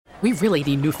We really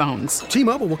need new phones.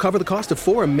 T-Mobile will cover the cost of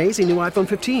 4 amazing new iPhone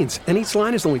 15s, and each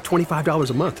line is only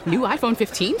 $25 a month. New iPhone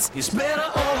 15s? It's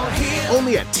better over here.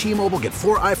 Only at T-Mobile, get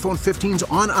 4 iPhone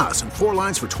 15s on us and 4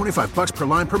 lines for $25 per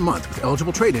line per month with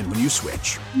eligible trade-in when you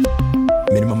switch.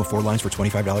 Minimum of 4 lines for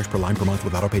 $25 per line per month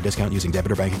with autopay discount using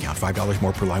debit or bank account. $5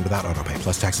 more per line without autopay,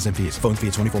 plus taxes and fees. Phone fee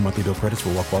at 24 monthly bill credits for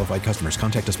well-qualified customers.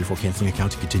 Contact us before canceling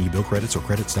account to continue bill credits or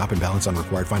credit stop and balance on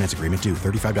required finance agreement due.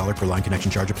 $35 per line connection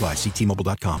charge applies. See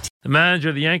T-Mobile.com. The manager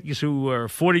of the Yankees, who are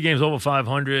 40 games over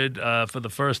 500 for the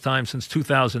first time since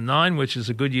 2009, which is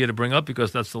a good year to bring up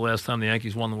because that's the last time the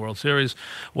Yankees won the World Series,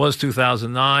 was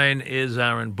 2009, is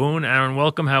Aaron Boone. Aaron,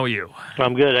 welcome. How are you?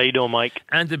 I'm good. How you doing, Mike?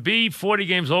 And to be 40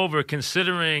 games over,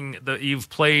 considering that you've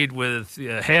played with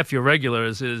half your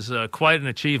regulars, is quite an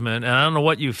achievement. And I don't know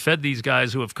what you've fed these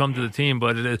guys who have come to the team,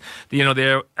 but it is,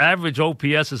 their average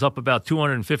OPS is up about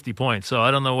 250 points. So I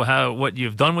don't know what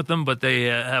you've done with them, but they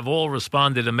have all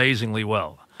responded amazingly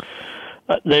well.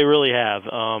 They really have.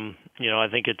 I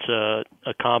think it's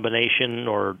a combination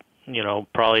or,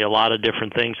 probably a lot of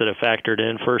different things that have factored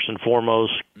in. First and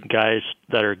foremost, guys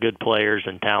that are good players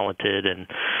and talented. And,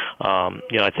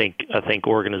 I think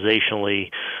organizationally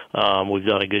we've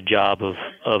done a good job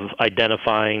of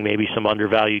identifying maybe some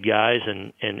undervalued guys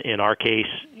and in our case,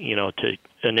 to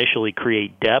initially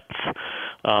create depth.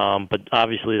 But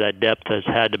obviously that depth has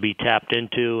had to be tapped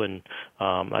into, and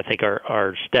I think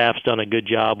our staff's done a good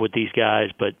job with these guys.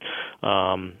 But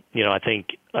I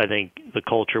think the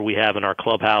culture we have in our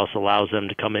clubhouse allows them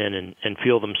to come in and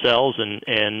feel themselves,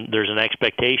 and there's an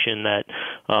expectation that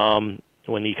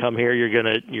when you come here,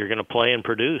 you're gonna play and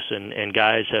produce, and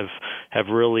guys have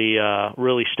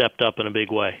really stepped up in a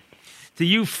big way. Do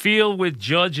you feel with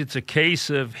Judge it's a case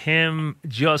of him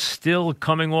just still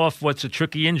coming off what's a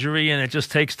tricky injury and it just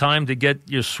takes time to get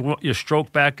your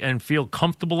stroke back and feel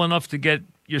comfortable enough to get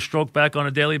your stroke back on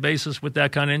a daily basis with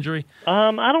that kind of injury?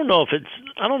 I don't know if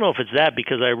it's that,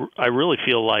 because I really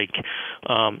feel like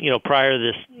prior to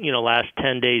this last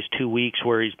 10 days, 2 weeks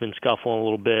where he's been scuffling a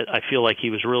little bit, I feel like he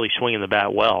was really swinging the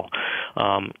bat well.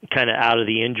 Kind of out of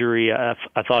the injury, I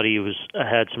thought he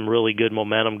had some really good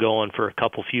momentum going for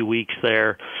a few weeks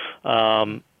there.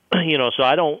 So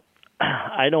I don't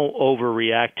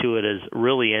overreact to it as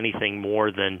really anything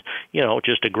more than,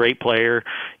 just a great player,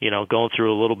 going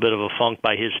through a little bit of a funk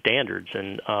by his standards.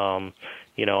 And,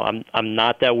 I'm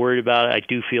not that worried about it. I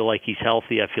do feel like he's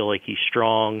healthy. I feel like he's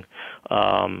strong.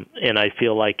 And I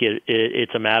feel like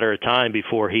it's a matter of time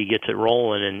before he gets it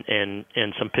rolling,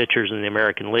 and some pitchers in the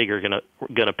American League are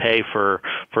gonna pay for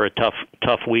a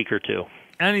tough week or two.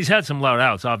 And he's had some loud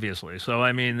outs, obviously. So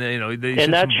I mean,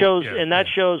 and that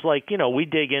shows. Like, we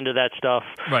dig into that stuff,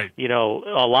 right?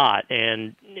 A lot,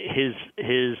 and his.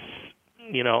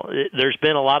 There's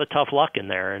been a lot of tough luck in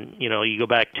there, and you go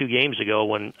back 2 games ago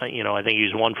when I think he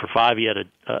was 1 for 5. He had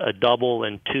a double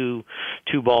and two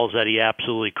balls that he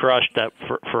absolutely crushed that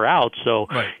for outs. So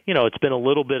right. It's been a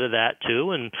little bit of that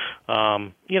too, and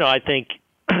I think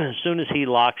as soon as he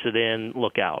locks it in,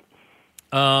 look out.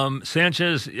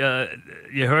 Sanchez,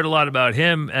 you heard a lot about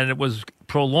him, and it was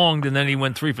prolonged, and then he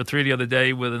went 3 for 3 the other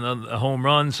day with a home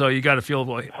run, so you got to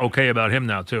feel okay about him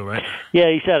now too, right?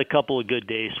 Yeah, he's had a couple of good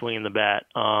days swinging the bat.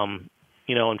 And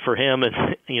for him, and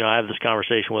I have this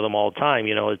conversation with him all the time,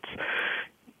 it's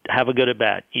have a good at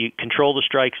bat. You control the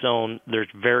strike zone, there's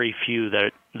very few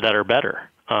that are better.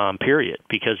 Period,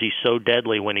 because he's so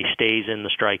deadly when he stays in the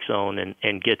strike zone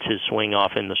and gets his swing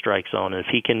off in the strike zone. And if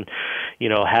he can,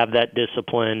 have that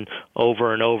discipline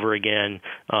over and over again,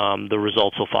 the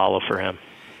results will follow for him.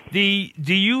 Do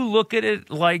you look at it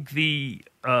like the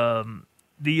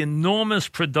enormous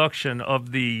production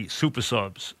of the super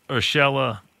subs,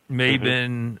 Urshela,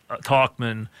 Maben,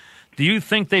 Tauchman? Do you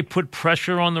think they put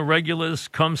pressure on the regulars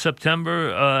come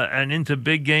September and into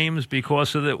big games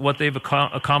because of what they've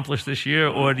accomplished this year,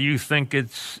 or do you think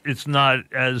it's not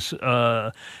as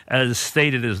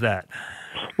stated as that?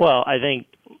 Well, I think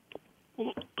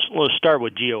let's start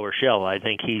with Gio Urshela. I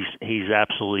think he's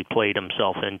absolutely played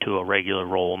himself into a regular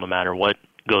role no matter what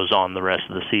goes on the rest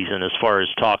of the season. As far as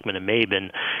Tauchman and Maben,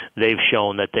 they've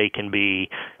shown that they can be,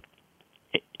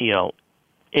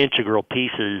 integral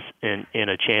pieces in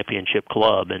a championship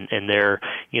club, and their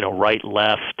right,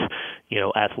 left,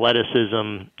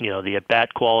 athleticism, the at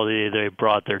bat quality they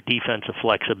brought, their defensive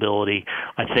flexibility,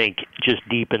 I think just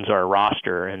deepens our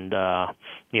roster, and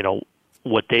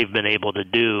what they've been able to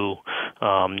do,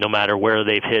 no matter where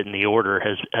they've hit in the order,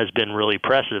 has been really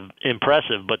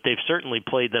impressive. But they've certainly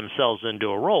played themselves into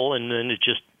a role, and then it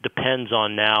just depends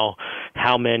on now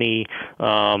how many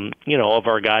of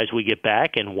our guys we get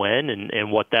back and when,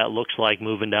 and what that looks like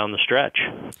moving down the stretch.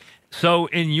 So,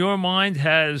 in your mind,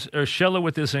 has Urshela,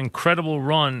 with this incredible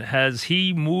run, has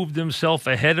he moved himself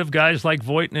ahead of guys like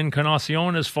Voit and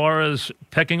Encarnacion as far as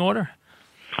pecking order?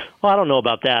 Well, I don't know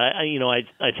about that. I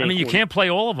think. I mean, you can't play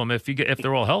all of them if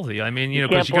they're all healthy. I mean,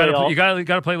 because you got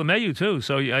to play LeMahieu too.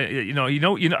 So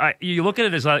you look at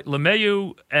it as like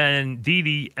LeMahieu and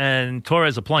Didi and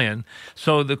Torres are playing.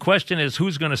 So the question is,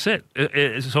 who's going to sit?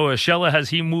 So Urshela, has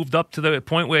he moved up to the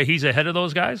point where he's ahead of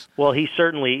those guys? Well, he's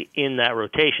certainly in that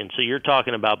rotation. So you're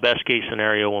talking about best case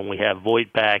scenario when we have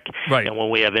Voit back, right, and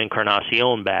when we have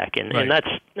Encarnacion back, and right,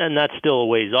 and that's still a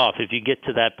ways off. If you get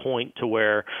to that point to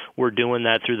where we're doing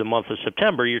that through the month of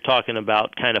September, you're talking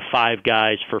about kind of 5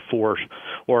 guys for 4,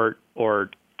 or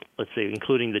let's see,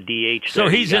 including the DH. So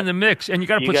he's in the mix, and you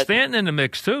got to put Stanton in the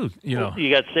mix too. You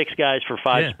got 6 guys for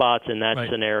 5 spots in that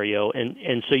scenario,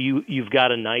 and so you've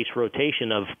got a nice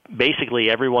rotation of basically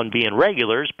everyone being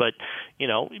regulars, but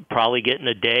probably getting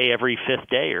a day every 5th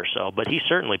day or so. But he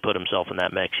certainly put himself in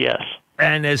that mix, yes.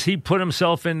 And has he put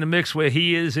himself in the mix where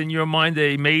he is, in your mind,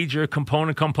 a major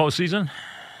component come postseason?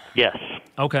 Yes.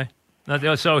 Okay.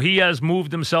 So he has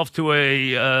moved himself to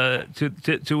a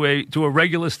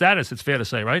regular status. It's fair to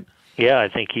say, right? Yeah, I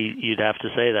think you'd have to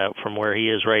say that from where he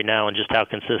is right now and just how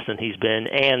consistent he's been,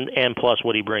 and plus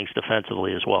what he brings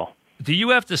defensively as well. Do you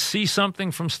have to see something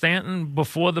from Stanton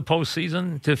before the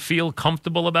postseason to feel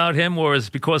comfortable about him, or is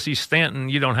it because he's Stanton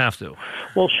you don't have to?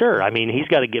 Well, sure. I mean, he's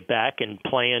got to get back and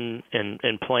playing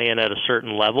at a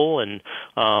certain level, and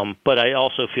but I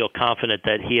also feel confident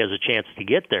that he has a chance to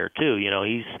get there too.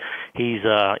 He's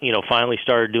finally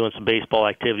started doing some baseball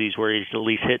activities where he's at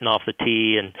least hitting off the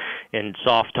tee and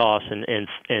soft toss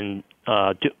and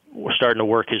we're starting to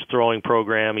work his throwing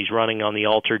program. He's running on the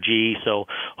Alter G, so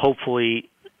hopefully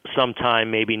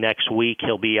sometime maybe next week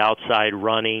he'll be outside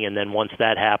running, and then once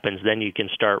that happens, then you can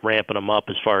start ramping him up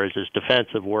as far as his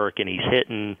defensive work, and he's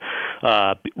hitting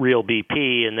real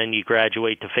BP, and then you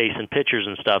graduate to facing pitchers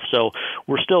and stuff. So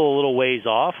we're still a little ways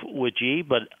off with G,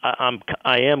 but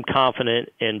I am confident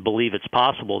and believe it's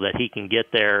possible that he can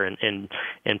get there and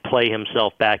play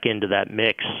himself back into that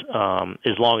mix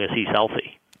as long as he's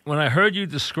healthy. When I heard you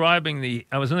describing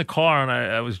I was in the car and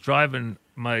I was driving.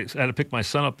 I had to pick my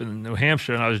son up in New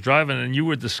Hampshire, and I was driving, and you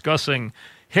were discussing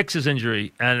Hicks's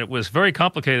injury, and it was very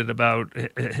complicated about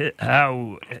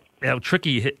how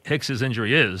tricky Hicks's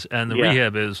injury is and the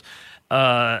rehab is.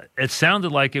 It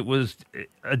sounded like it was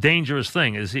a dangerous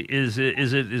thing. Is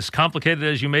it as complicated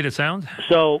as you made it sound?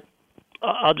 So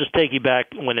I'll just take you back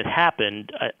when it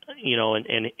happened,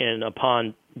 and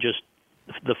upon just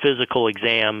the physical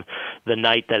exam the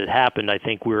night that it happened, I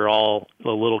think we were all a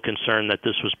little concerned that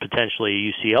this was potentially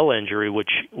a UCL injury, which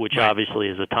right, obviously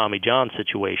is a Tommy John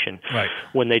situation. Right.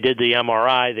 When they did the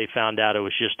MRI, they found out it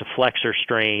was just a flexor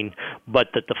strain, but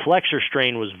that the flexor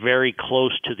strain was very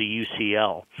close to the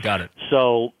UCL. Got it.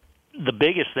 So the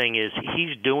biggest thing is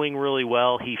he's doing really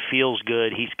well. He feels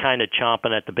good. He's kind of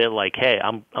chomping at the bit like, hey,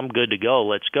 I'm good to go.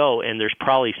 Let's go. And there's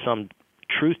probably some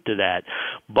truth to that,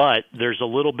 but there's a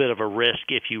little bit of a risk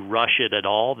if you rush it at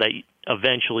all that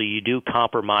eventually you do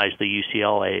compromise the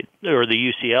UCL or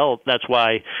the UCL. That's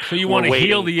why. So you want to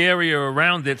heal the area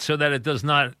around it so that it does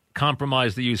not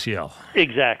compromise the UCL.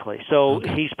 Exactly. So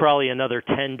he's probably another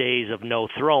 10 days of no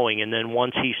throwing, and then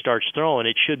once he starts throwing,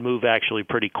 it should move actually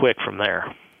pretty quick from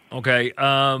there. Okay.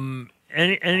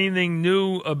 Anything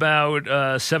new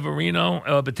about Severino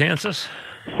Betances?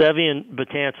 Sevy and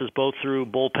Betances both threw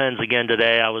bullpens again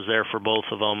today. I was there for both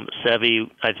of them. Sevy,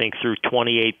 I think, threw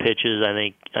 28 pitches. I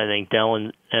think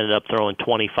Dellin ended up throwing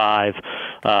 25.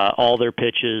 All their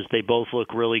pitches, they both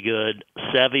look really good.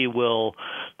 Sevy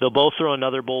they'll both throw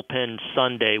another bullpen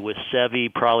Sunday, with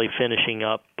Sevy probably finishing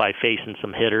up by facing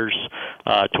some hitters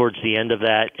towards the end of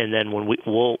that. And then when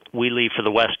we leave for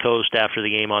the West Coast after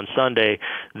the game on Sunday,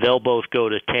 they'll both go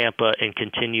to Tampa and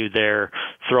continue their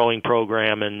throwing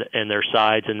program and their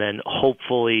sides. And then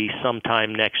hopefully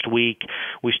sometime next week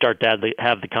we start to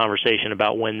have the conversation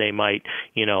about when they might,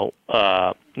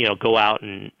 go out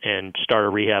and start a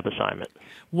rehab assignment.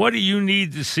 What do you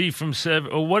need to see from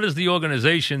or what does the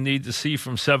organization need to see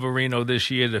from Severino this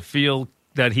year to feel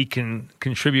that he can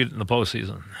contribute in the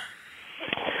postseason?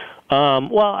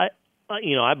 Well,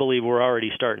 I believe we're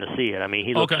already starting to see it. I mean,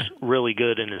 he looks really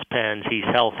good in his pens. He's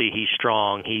healthy. He's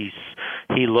strong.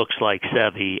 He looks like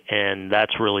Sevy, and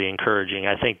that's really encouraging.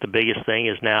 I think the biggest thing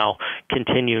is now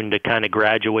continuing to kind of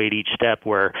graduate each step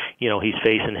where, he's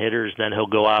facing hitters, then he'll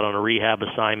go out on a rehab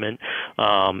assignment,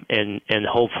 and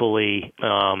hopefully,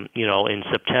 in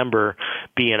September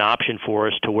be an option for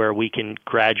us to where we can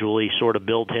gradually sort of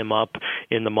build him up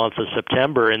in the month of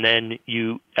September. And then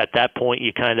at that point,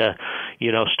 you kind of,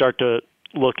 start to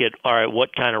look at, all right,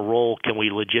 what kind of role can we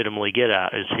legitimately get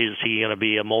at? Is he going to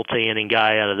be a multi-inning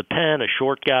guy out of the pen, a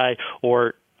short guy,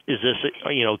 or is this,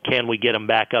 can we get him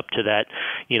back up to that,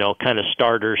 kind of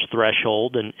starters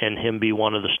threshold and him be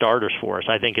one of the starters for us?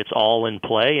 I think it's all in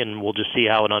play, and we'll just see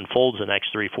how it unfolds the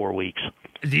next 3-4 weeks.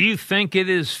 Do you think it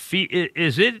is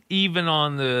it even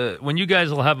on the, when you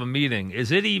guys will have a meeting,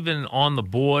 is it even on the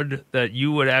board that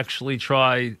you would actually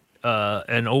try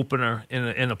an opener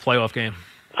in a playoff game?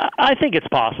 I think it's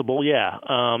possible, yeah.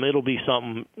 It'll be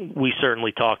something we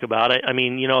certainly talk about. I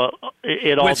mean, it all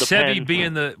depends.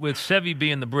 With Sevy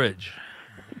being the bridge.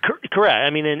 Correct. I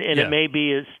mean, and it may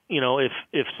be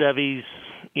if Sevy's,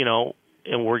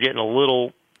 and we're getting a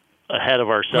little ahead of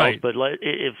ourselves, right. But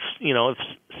if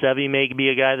Sevy may be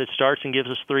a guy that starts and gives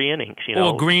us 3 innings,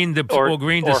 or Green to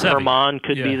Sevy. Herman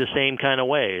could be the same kind of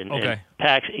way. And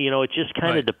Pax, it just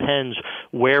kind of depends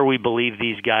where we believe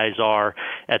these guys are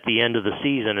at the end of the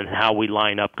season and how we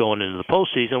line up going into the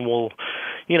postseason.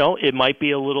 It might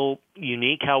be a little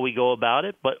unique how we go about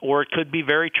it, or it could be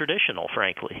very traditional,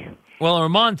 frankly. Well,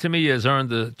 Herman to me has earned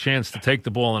the chance to take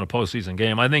the ball in a postseason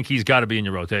game. I think he's got to be in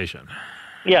your rotation.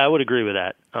 Yeah, I would agree with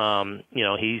that.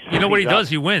 He's. What he does?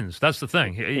 He wins. That's the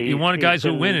thing. You want guys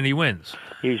who win, and he wins.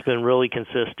 He's been really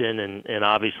consistent, and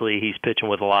obviously he's pitching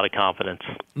with a lot of confidence.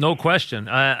 No question.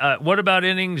 What about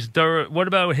innings? What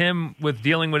about him with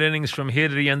dealing with innings from here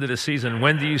to the end of the season?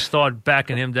 When do you start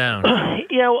backing him down?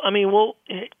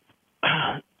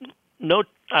 No,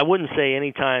 I wouldn't say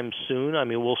anytime soon. I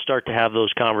mean, we'll start to have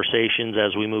those conversations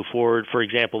as we move forward. For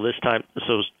example, this time,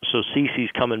 so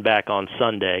CeCe's coming back on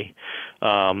Sunday,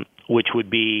 which would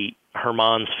be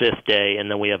Herman's 5th day, and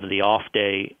then we have the off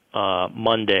day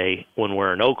Monday when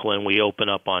we're in Oakland. We open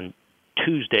up on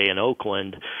Tuesday in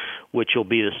Oakland, which will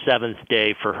be the 7th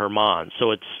day for Herman.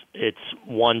 So it's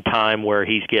one time where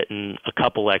he's getting a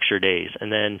couple extra days,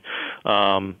 and then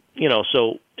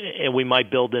and we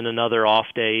might build in another off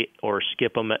day or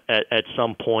skip him at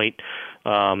some point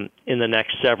in the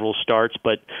next several starts.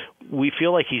 But we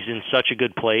feel like he's in such a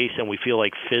good place, and we feel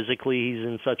like physically he's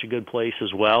in such a good place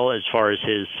as well as far as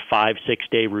his 5-6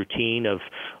 day routine of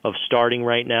starting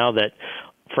right now that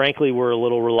frankly we're a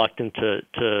little reluctant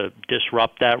to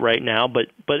disrupt that right now, but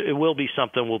it will be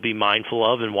something we'll be mindful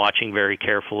of and watching very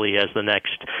carefully as the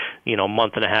next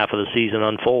month and a half of the season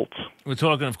unfolds. We're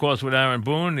talking, of course, with Aaron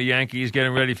Boone. The Yankees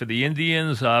getting ready for the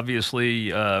Indians,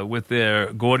 obviously with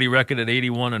their gaudy record at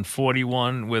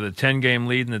 81-41, with a 10-game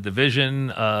lead in the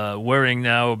division, worrying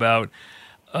now about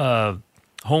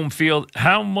home field.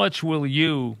 How much will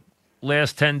you,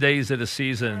 last 10 days of the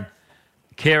season,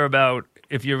 care about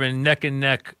if you're in neck and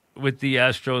neck with the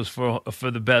Astros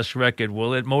for the best record?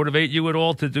 Will it motivate you at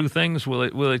all to do things?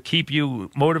 Will it keep you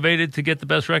motivated to get the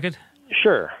best record?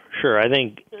 Sure. I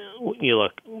think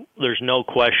look, there's no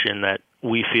question that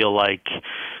we feel like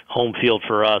home field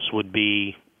for us would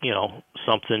be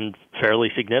something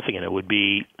fairly significant. It would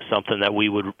be something that we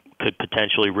could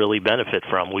potentially really benefit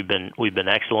from. We've been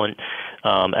excellent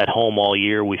at home all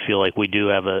year. We feel like we do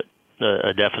have a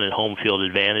definite home field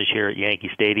advantage here at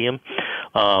Yankee Stadium.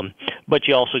 But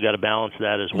you also got to balance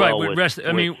that as well. Right,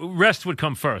 rest would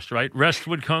come first, right? Rest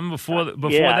would come before that?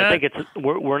 I think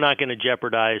we're not going to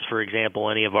jeopardize, for example,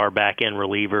 any of our back-end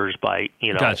relievers by,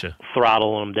 Gotcha.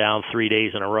 throttling them down 3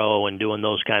 days in a row and doing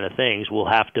those kind of things. We'll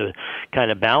have to kind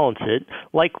of balance it,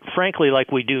 frankly,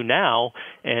 like we do now,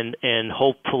 and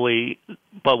hopefully,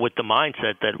 but with the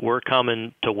mindset that we're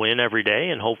coming to win every day,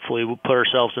 and hopefully we'll put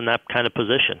ourselves in that kind of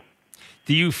position.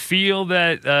 Do you feel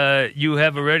that you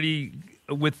have already,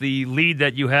 with the lead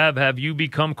that you have you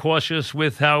become cautious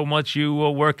with how much you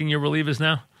are working your relievers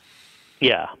now?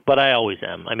 Yeah, but I always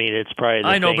am. I mean, it's probably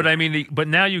I know, thing. But I mean, but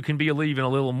now you can be even a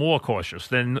little more cautious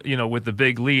than, with the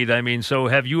big lead. I mean, so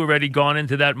have you already gone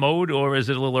into that mode, or is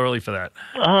it a little early for that?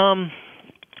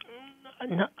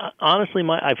 Honestly,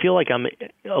 I feel like I'm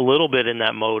a little bit in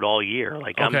that mode all year.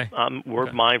 Okay.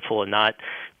 We're mindful and not,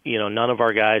 none of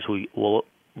our guys will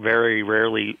very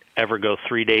rarely ever go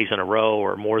 3 days in a row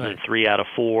or more than 3 out of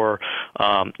 4.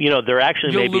 There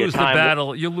actually may be a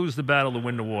time you'll lose the battle to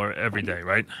win the war every day,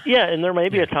 right? Yeah, and there may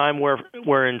be a time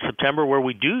where in September where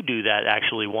we do that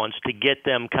actually once to get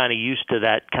them kind of used to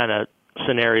that kind of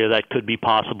scenario that could be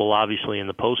possible, obviously, in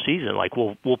the postseason. Like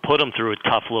we'll put them through a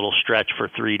tough little stretch for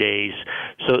 3 days,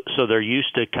 so they're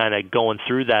used to kind of going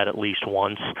through that at least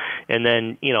once, and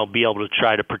then be able to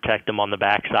try to protect them on the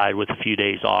backside with a few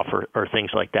days off or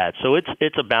things like that. So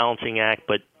it's a balancing act,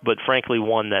 but frankly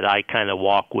one that I kind of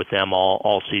walk with them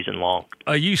all season long.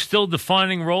 Are you still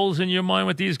defining roles in your mind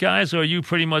with these guys, or are you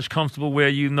pretty much comfortable where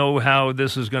you know how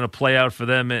this is going to play out for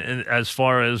them as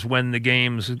far as when the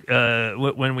games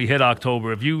when we hit October?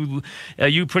 October? Are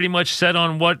you pretty much set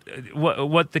on what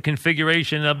the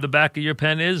configuration of the back of your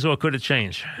pen is, or could it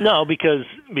change? No, because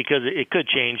it could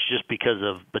change just because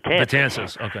of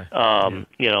Betances. Okay.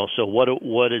 So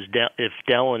what is if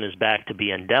Dellin is back to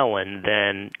being Dellin,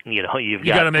 then you got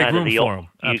got to make kind room of for him.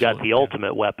 You got the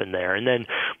ultimate weapon there, and then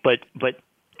but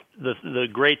the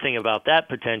great thing about that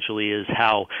potentially is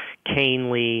how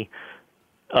Canely,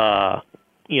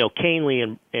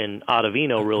 Canely and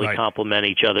Ottavino really complement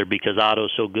each other, because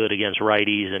Otto's so good against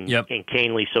righties and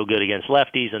Canely's so good against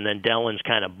lefties, and then Dellin's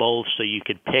kind of both, so you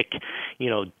could pick,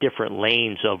 different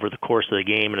lanes over the course of the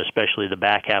game, and especially the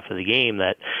back half of the game,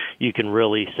 that you can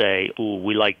really say, ooh,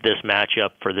 we like this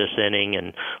matchup for this inning,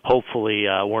 and hopefully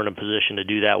we're in a position to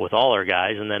do that with all our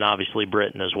guys, and then obviously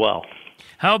Britton as well.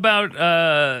 How about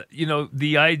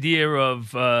the idea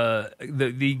of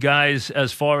the guys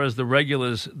as far as the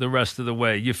regulars the rest of the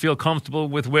way? You feel comfortable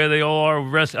with where they all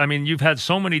are? I mean, you've had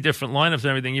so many different lineups and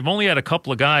everything. You've only had a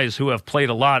couple of guys who have played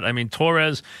a lot. I mean,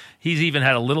 Torres, he's even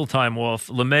had a little time off.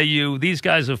 LeMahieu, these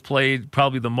guys have played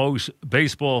probably the most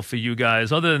baseball for you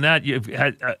guys. Other than that, you've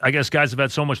had, I guess, guys have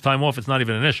had so much time off, it's not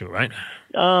even an issue, right?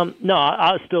 No,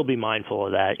 I'll still be mindful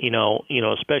of that.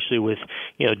 Especially with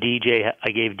DJ. I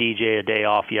gave DJ a day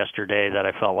off yesterday that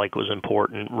I felt like was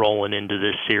important rolling into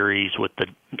this series with the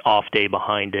off day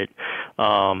behind it.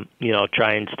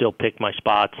 Try and still pick my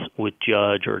spots with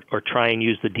Judge, or try and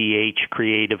use the DH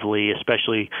creatively,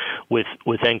 especially with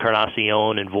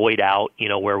Encarnacion and Voit out.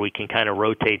 Where we can kind of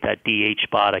rotate that DH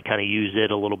spot. I kind of use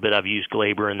it a little bit. I've used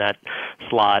Glaber in that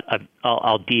slot.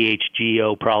 I'll DH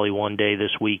Gio probably one day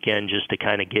this weekend just to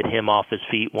kind of get him off his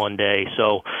feet one day.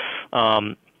 So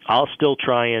I'll still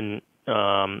try and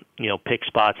pick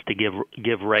spots to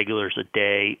give regulars a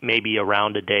day, maybe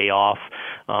around a day off,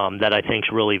 that I think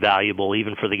is really valuable,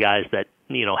 even for the guys that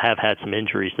have had some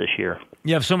injuries this year.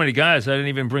 You have so many guys. I didn't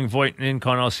even bring Voit and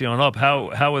Encarnacion up.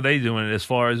 How are they doing as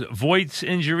far as Voigt's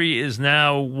injury is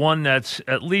now one that's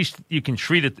at least you can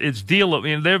treat it. It's deal. I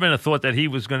mean, there have been a thought that he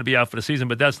was going to be out for the season,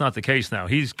 but that's not the case now.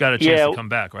 He's got a chance to come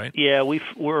back, right? Yeah,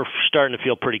 we're starting to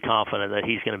feel pretty confident that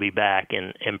he's going to be back,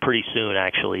 and pretty soon,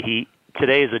 actually.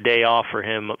 Today is a day off for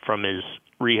him from his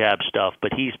rehab stuff,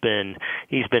 but he's been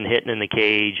hitting in the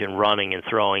cage and running and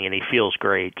throwing, and he feels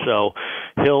great. So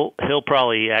he'll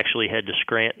probably actually head to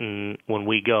Scranton when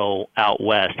we go out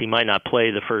west. He might not play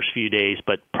the first few days,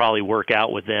 but probably work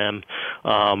out with them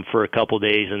for a couple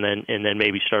days, and then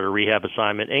maybe start a rehab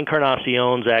assignment.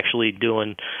 Encarnacion's actually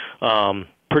doing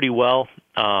pretty well.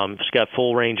 He's got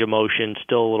full range of motion,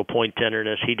 still a little point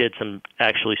tenderness. He did some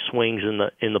actually swings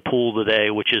in the pool today,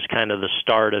 which is kind of the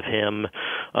start of him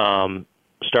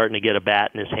starting to get a bat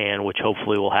in his hand, which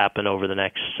hopefully will happen over the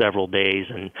next several days.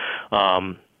 And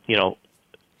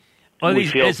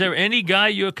is there any guy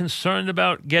you're concerned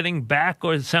about getting back,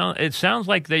 or it sounds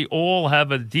like they all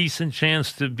have a decent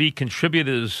chance to be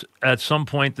contributors at some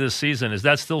point this season? Is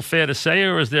that still fair to say,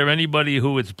 or is there anybody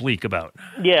who it's bleak about?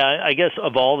 Yeah, I guess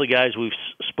of all the guys we've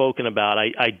spoken about,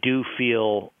 I do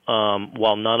feel,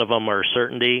 while none of them are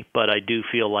certainty, but I do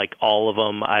feel like all of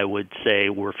them, I would say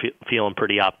we're feeling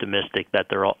pretty optimistic that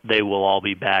they will all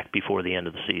be back before the end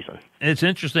of the season. It's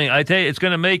interesting. I tell you, it's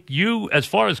going to make you, as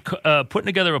far as putting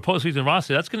together a postseason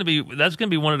roster, that's going to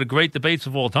be one of the great debates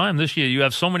of all time this year. You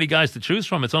have so many guys to choose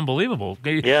from; it's unbelievable.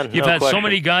 Yeah, you've had question. so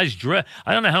many guys.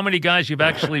 I don't know how many guys you've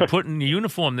actually put in the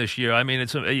uniform this year. I mean,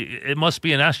 it must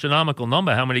be an astronomical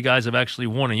number. How many guys have actually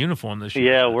worn a uniform this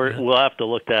year? Yeah, we'll have to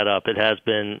look that up. It has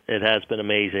been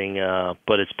amazing,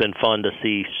 but it's been fun to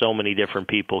see so many different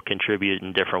people contribute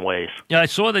in different ways. Yeah, I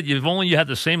saw that you had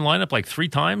the same lineup like 3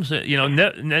 times.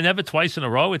 Never twice in a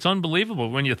row. It's unbelievable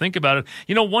when you think about it.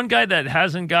 One guy that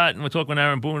hasn't gotten, we're talking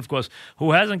Aaron Boone, of course,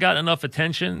 who hasn't gotten enough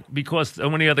attention because so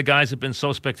many other guys have been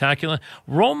so spectacular.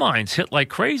 Romines hit like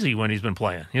crazy when he's been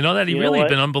playing. He really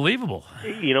been unbelievable.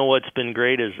 What's been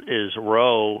great is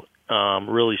Rowe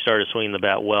really started swinging the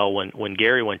bat well when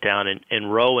Gary went down,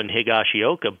 and Rowe and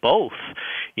Higashioka both,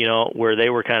 where they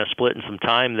were kind of splitting some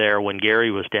time there when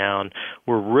Gary was down,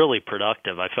 were really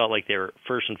productive. I felt like they were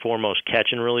first and foremost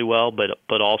catching really well,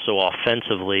 but also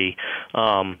offensively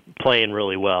playing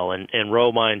really well. And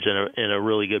Romine's in a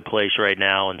really good place right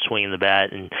now and swinging the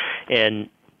bat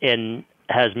and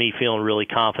has me feeling really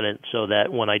confident, so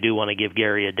that when I do want to give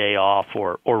Gary a day off,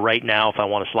 or right now if I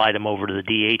want to slide him over to the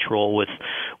DH role with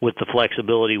the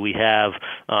flexibility we have,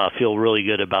 feel really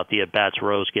good about the at-bats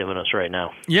Rowe's giving us right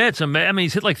now. Yeah, it's amazing. I mean,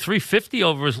 he's hit like 350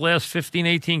 over his last 15,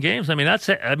 18 games. I mean,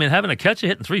 having a catcher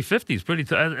hitting 350 is pretty.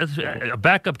 A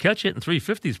backup catcher hitting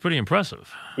 350 is pretty impressive.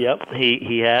 Yep,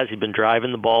 he has. He's been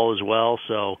driving the ball as well.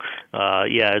 So,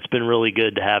 it's been really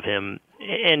good to have him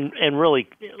and really,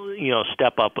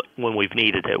 step up when we've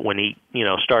needed it. When he,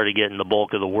 started getting the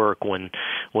bulk of the work when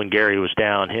Gary was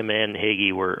down, him and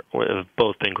Higgy have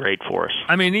both been great for us.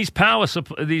 I mean, these power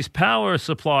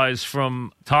supplies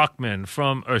from Tauchman,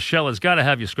 from Urshela's got to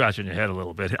have you scratching your head a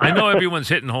little bit. I know everyone's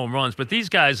hitting home runs, but these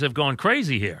guys have gone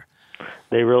crazy here.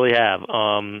 They really have.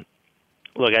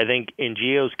 Look, I think in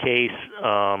Gio's case,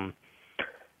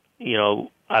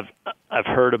 I've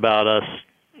heard about us,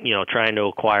 trying to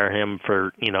acquire him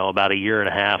for, about a year and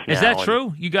a half now. Is that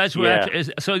true? You guys were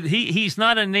so he's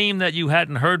not a name that you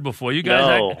hadn't heard before. You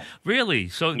guys really?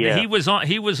 So he was on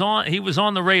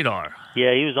the radar.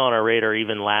 Yeah, he was on our radar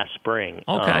even last spring.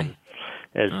 Okay.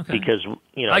 Because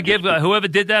I give whoever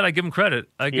did that, I give him credit.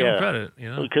 Him credit,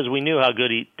 because we knew how good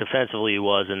he defensively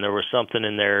was, and there was something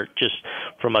in there just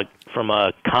from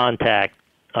a contact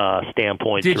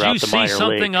standpoint. Did throughout you the see minor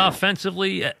something leagues.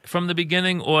 Offensively from the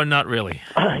beginning, or not really?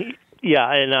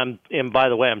 Yeah, and by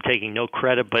the way, I'm taking no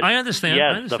credit, but I understand.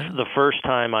 Yes, the first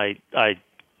time I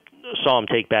saw him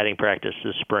take batting practice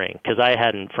this spring, because I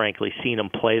hadn't frankly seen him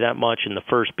play that much in the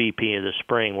first BP of the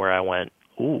spring, where I went,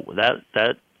 ooh,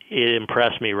 that. It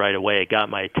impressed me right away. It got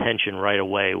my attention right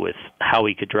away with how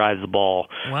he could drive the ball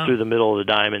through the middle of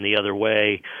the diamond the other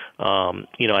way.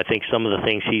 I think some of the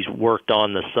things he's worked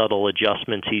on, the subtle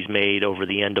adjustments he's made over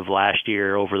the end of last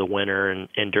year, over the winter,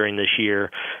 and during this year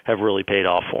have really paid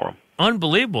off for him.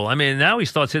 Unbelievable. I mean, now he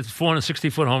starts hitting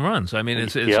 460-foot home runs. I mean,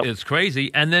 it's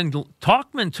crazy. And then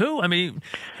Tauchman, too. I mean,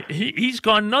 he's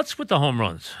gone nuts with the home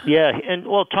runs. Yeah, and,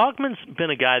 Tauchman's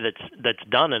been a guy that's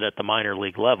done it at the minor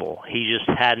league level. He just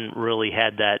hadn't really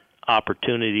had that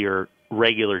opportunity or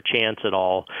regular chance at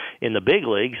all in the big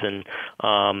leagues. And,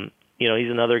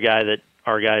 he's another guy that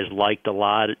our guys liked a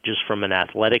lot just from an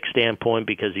athletic standpoint,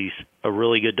 because he's a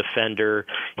really good defender.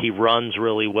 He runs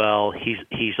really well.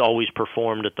 He's always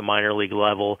performed at the minor league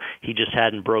level. He just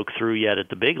hadn't broke through yet at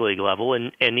the big league level.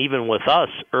 And even with us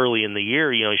early in the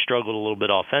year, he struggled a little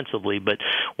bit offensively. But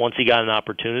once he got an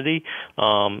opportunity,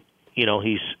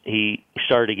 he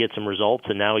started to get some results,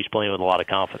 and now he's playing with a lot of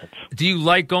confidence. Do you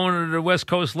like going to the West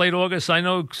Coast late August? I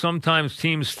know sometimes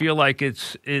teams feel like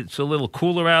it's a little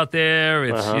cooler out there.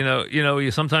 It's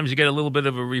sometimes you get a little bit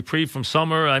of a reprieve from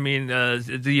summer. I mean,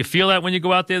 do you feel that when you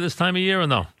go out there this time of year, or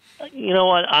no? You know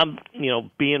what? I'm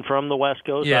being from the West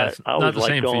Coast, I always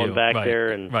like going back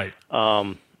there, and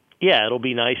it'll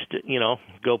be nice to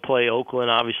go play Oakland,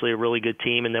 obviously a really good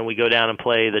team, and then we go down and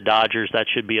play the Dodgers. That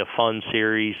should be a fun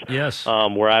series. Yes.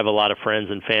 Where I have a lot of friends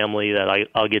and family that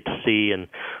I'll get to see, and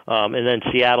then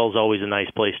Seattle's always a nice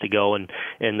place to go, and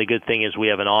the good thing is we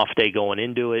have an off day going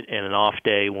into it and an off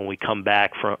day when we come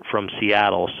back from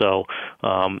Seattle. So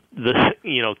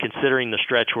considering the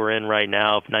stretch we're in right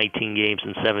now of 19 games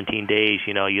in 17 days,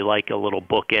 you like a little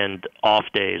bookend off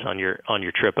days on your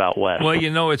trip out west.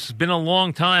 Well, it's been a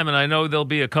long time, and I know there'll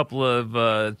be a couple of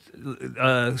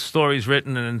stories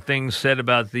written and things said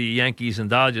about the Yankees and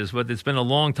Dodgers, but it's been a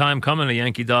long time coming, a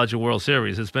Yankee-Dodger World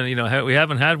Series. It's been, we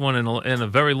haven't had one in a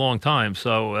very long time.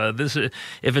 So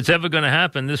if it's ever going to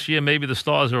happen this year, maybe the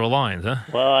stars are aligned, huh?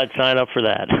 Well, I'd sign up for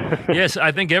that. Yes,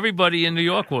 I think everybody in New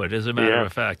York would, as a matter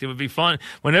of fact. It would be fun.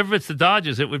 Whenever it's the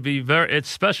Dodgers, it would be it's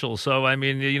special. So, I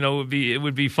mean, it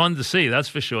would be fun to see, that's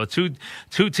for sure.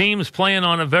 Two teams playing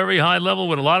on a very high level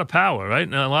with a lot of power, right?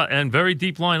 And very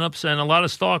deep lineups and a lot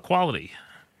of star quality.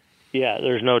 Yeah,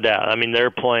 there's no doubt. I mean,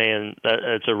 they're playing.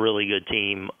 It's a really good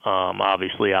team.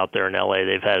 Obviously, out there in LA,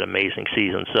 they've had an amazing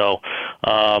season. So,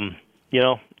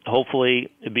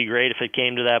 hopefully, it'd be great if it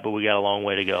came to that, but we got a long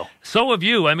way to go. So have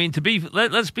you. I mean,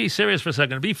 let's be serious for a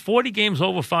second. To be 40 games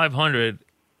over 500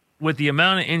 with the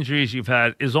amount of injuries you've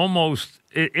had is almost.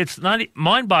 It's not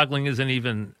mind-boggling. Isn't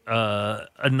even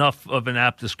enough of an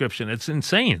apt description. It's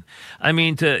insane. I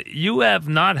mean, you have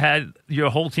not had your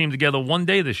whole team together one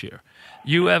day this year.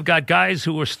 You have got guys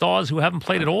who are stars who haven't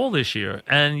played at all this year,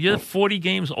 and you're 40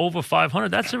 games over 500.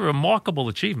 That's a remarkable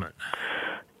achievement.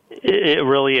 It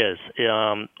really is.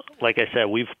 Like I said,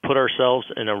 we've put ourselves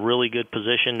in a really good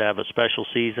position to have a special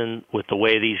season with the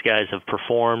way these guys have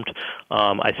performed.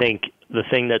 I think the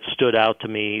thing that stood out to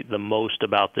me the most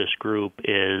about this group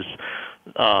is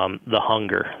the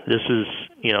hunger. This is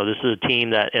a team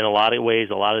that in a lot of ways,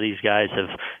 a lot of these guys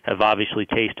have obviously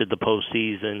tasted the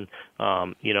postseason,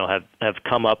 have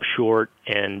come up short,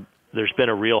 and there's been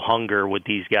a real hunger with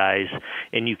these guys,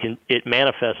 and it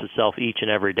manifests itself each and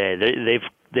every day.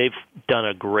 They've done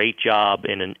a great job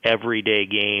in an everyday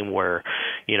game where,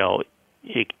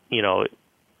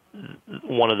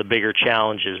 one of the bigger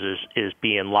challenges is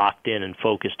being locked in and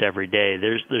focused every day.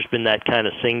 There's been that kind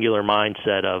of singular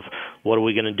mindset of what are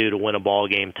we going to do to win a ball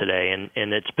game today,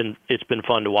 and it's been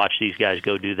fun to watch these guys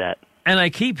go do that. And I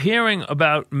keep hearing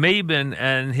about Maben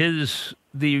and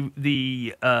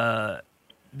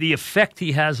the effect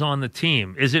he has on the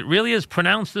team. Is it really as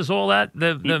pronounced as all that?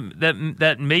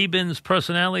 That Maben's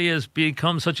personality has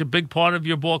become such a big part of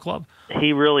your ball club?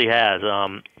 He really has.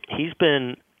 He's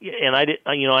been, and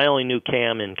I only knew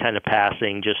Cam in kind of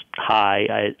passing, just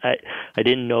high. I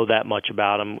didn't know that much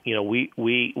about him.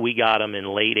 We got him in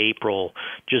late April,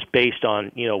 just based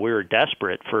on we were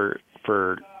desperate for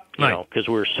because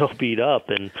we were so beat up,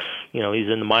 and he's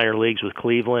in the minor leagues with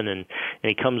Cleveland, and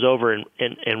he comes over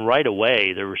and right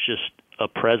away there was just a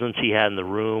presence he had in the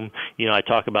room. I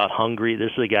talk about hungry.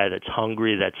 This is a guy that's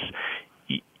hungry, that's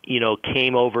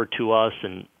came over to us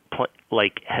and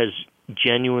has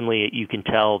genuinely, you can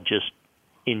tell, just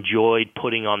enjoyed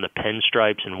putting on the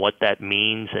pinstripes and what that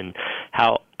means, and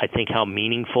how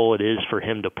meaningful it is for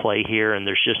him to play here. And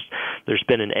there's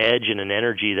been an edge and an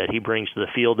energy that he brings to the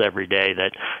field every day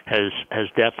that has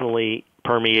definitely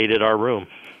permeated our room.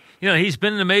 He's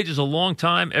been in the majors a long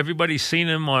time. Everybody's seen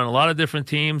him on a lot of different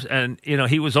teams, and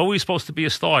he was always supposed to be a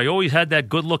star. He always had that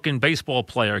good-looking baseball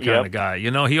player kind of guy.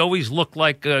 He always looked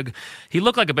like a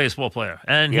baseball player,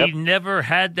 and he never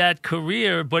had that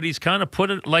career. But he's kind of put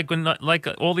it like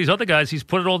all these other guys. He's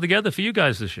put it all together for you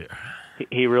guys this year.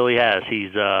 He really has.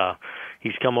 He's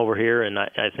come over here, and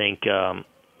I think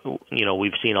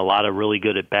we've seen a lot of really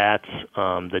good at bats,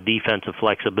 the defensive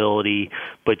flexibility,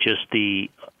 but just the.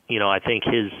 I think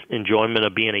his enjoyment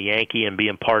of being a Yankee and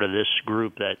being part of this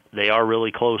group, that they are really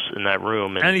close in that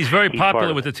room. And he's very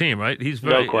popular with the team, right? He's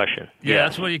very, no question. Yeah,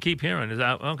 that's what you keep hearing. Is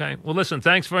that okay? Well, listen,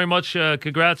 thanks very much.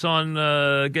 Congrats on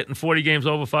getting 40 games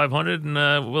over 500,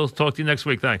 and we'll talk to you next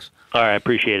week. Thanks. All right, I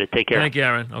appreciate it. Take care. Thank you,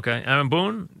 Aaron. Okay, Aaron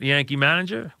Boone, the Yankee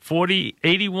manager,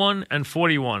 81 and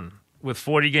 41 with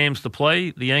 40 games to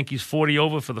play. The Yankees 40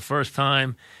 over for the first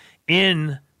time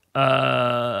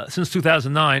since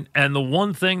 2009, and the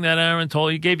one thing that Aaron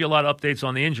told, he gave you a lot of updates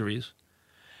on the injuries,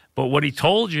 but what he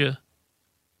told you,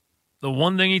 the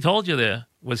one thing he told you there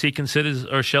was he considers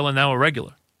Urshela now a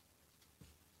regular,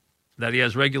 that he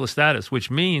has regular status, which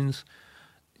means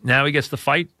now he gets to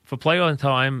fight for playoff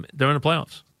time during the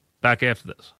playoffs. Back after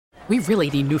this. We really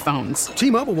need new phones.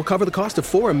 T-Mobile will cover the cost of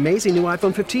 4 amazing new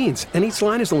iPhone 15s, and each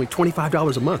line is only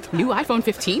 $25 a month. New iPhone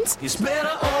 15s? It's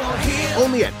better over here.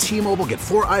 Only at T-Mobile, get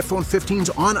 4 iPhone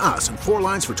 15s on us and 4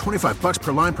 lines for $25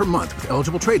 per line per month with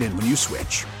eligible trade-in when you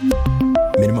switch.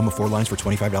 Minimum of 4 lines for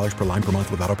 $25 per line per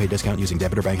month with auto-pay discount using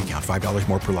debit or bank account. $5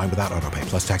 more per line without auto-pay,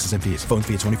 plus taxes and fees. Phone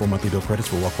fee at 24 monthly bill credits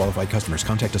for well-qualified customers.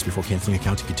 Contact us before canceling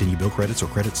account to continue bill credits or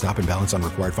credit stop and balance on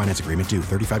required finance agreement due.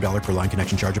 $35 per line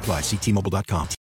connection charge applies. See T-Mobile.com.